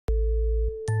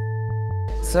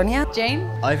Sonia,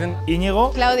 Jane, Ivan,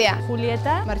 Íñigo, Claudia,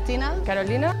 Julieta, Martina,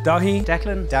 Carolina, Dahi,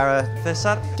 Declan, Dara,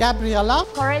 César, Gabriela,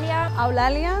 Corelia,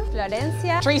 Eulalia,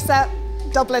 Florencia, Teresa,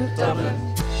 Dublin.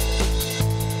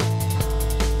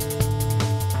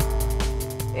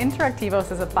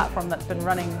 Interactivos is a platform that's been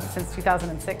running since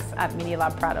 2006 at Media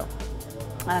Lab Prado.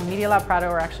 And Media Lab Prado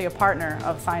are actually a partner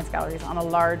of science galleries on a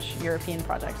large European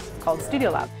project called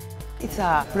Studiolab. it's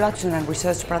a production and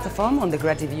research platform on the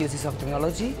creative uses of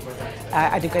technology,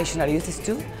 educational uses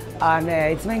too. And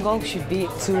its main goal should be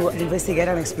to investigate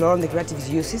and explore the creative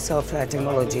uses of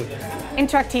technology.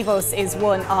 Interactivos is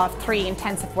one of 3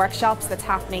 intensive workshops that's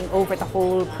happening over the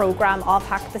whole programme of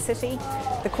Hack the City.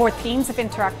 The core themes of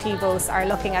Interactivos are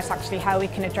looking at actually how we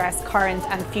can address current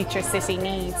and future city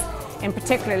needs. In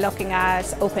particular, looking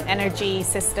at open energy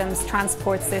systems,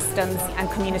 transport systems, and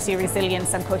community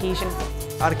resilience and cohesion.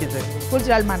 Architect,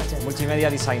 cultural manager,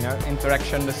 Multimedia Designer,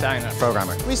 Interaction Designer,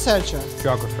 Programmer, researcher,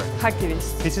 Geographer,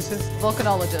 Activist, Physicist,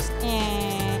 Volcanologist,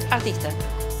 artista.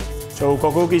 So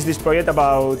CoCook is this project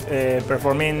about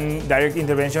performing direct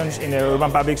interventions in the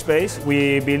urban public space.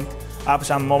 We build up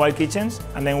some mobile kitchens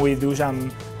and then we do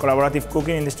some collaborative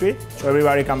cooking in the street. So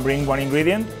everybody can bring one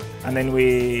ingredient and then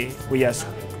we just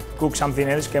cook something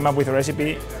else, came up with a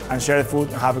recipe and share the food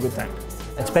and have a good time.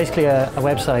 It's basically a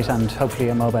website and hopefully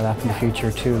a mobile app in the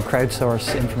future to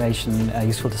crowdsource information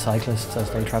useful to cyclists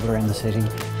as they travel around the city.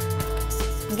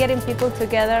 Getting people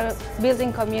together,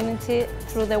 building community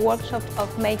through the workshop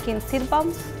of making seed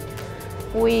bombs.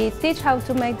 We teach how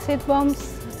to make seed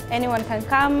bombs. Anyone can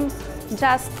come,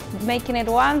 just making it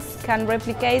once, can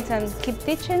replicate and keep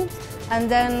teaching.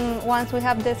 And then once we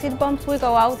have the seed bombs, we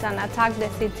go out and attack the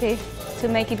city to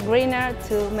make it greener,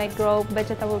 to make grow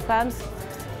vegetable plants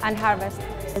and harvest.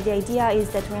 The idea is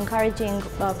that we're encouraging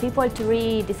people to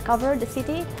rediscover the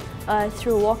city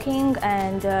through walking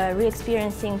and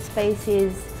re-experiencing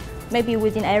spaces, maybe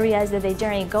within areas that they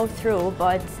generally go through,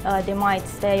 but they might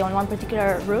stay on one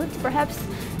particular route perhaps.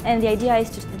 And the idea is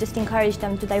to just encourage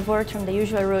them to divert from the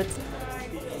usual routes.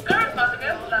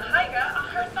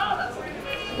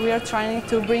 We are trying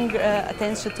to bring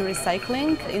attention to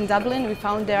recycling. In Dublin, we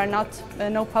found there are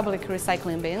no public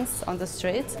recycling bins on the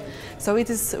streets. So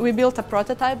we built a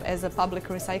prototype as a public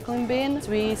recycling bin.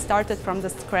 We started from the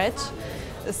scratch.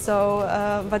 So,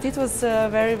 but it was a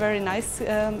very, very nice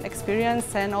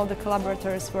experience and all the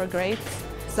collaborators were great.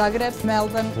 Zagreb,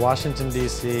 Melbourne, Washington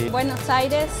DC, Buenos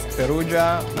Aires,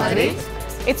 Perugia, Madrid.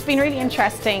 It's been really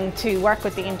interesting to work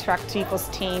with the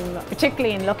Interactivos team,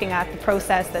 particularly in looking at the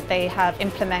process that they have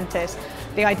implemented.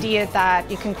 The idea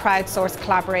that you can crowdsource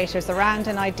collaborators around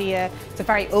an idea, it's a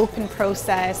very open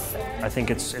process. I think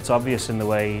it's obvious in the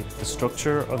way the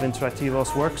structure of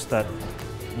Interactivos works that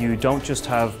you don't just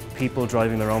have people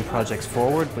driving their own projects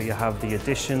forward, but you have the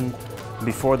addition,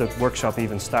 before the workshop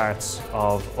even starts,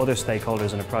 of other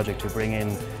stakeholders in a project who bring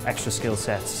in extra skill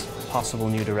sets, possible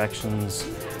new directions,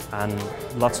 and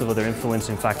lots of other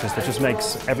influencing factors that just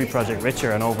makes every project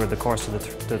richer, and over the course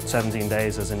of the 17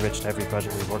 days has enriched every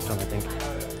project we've worked on, I think.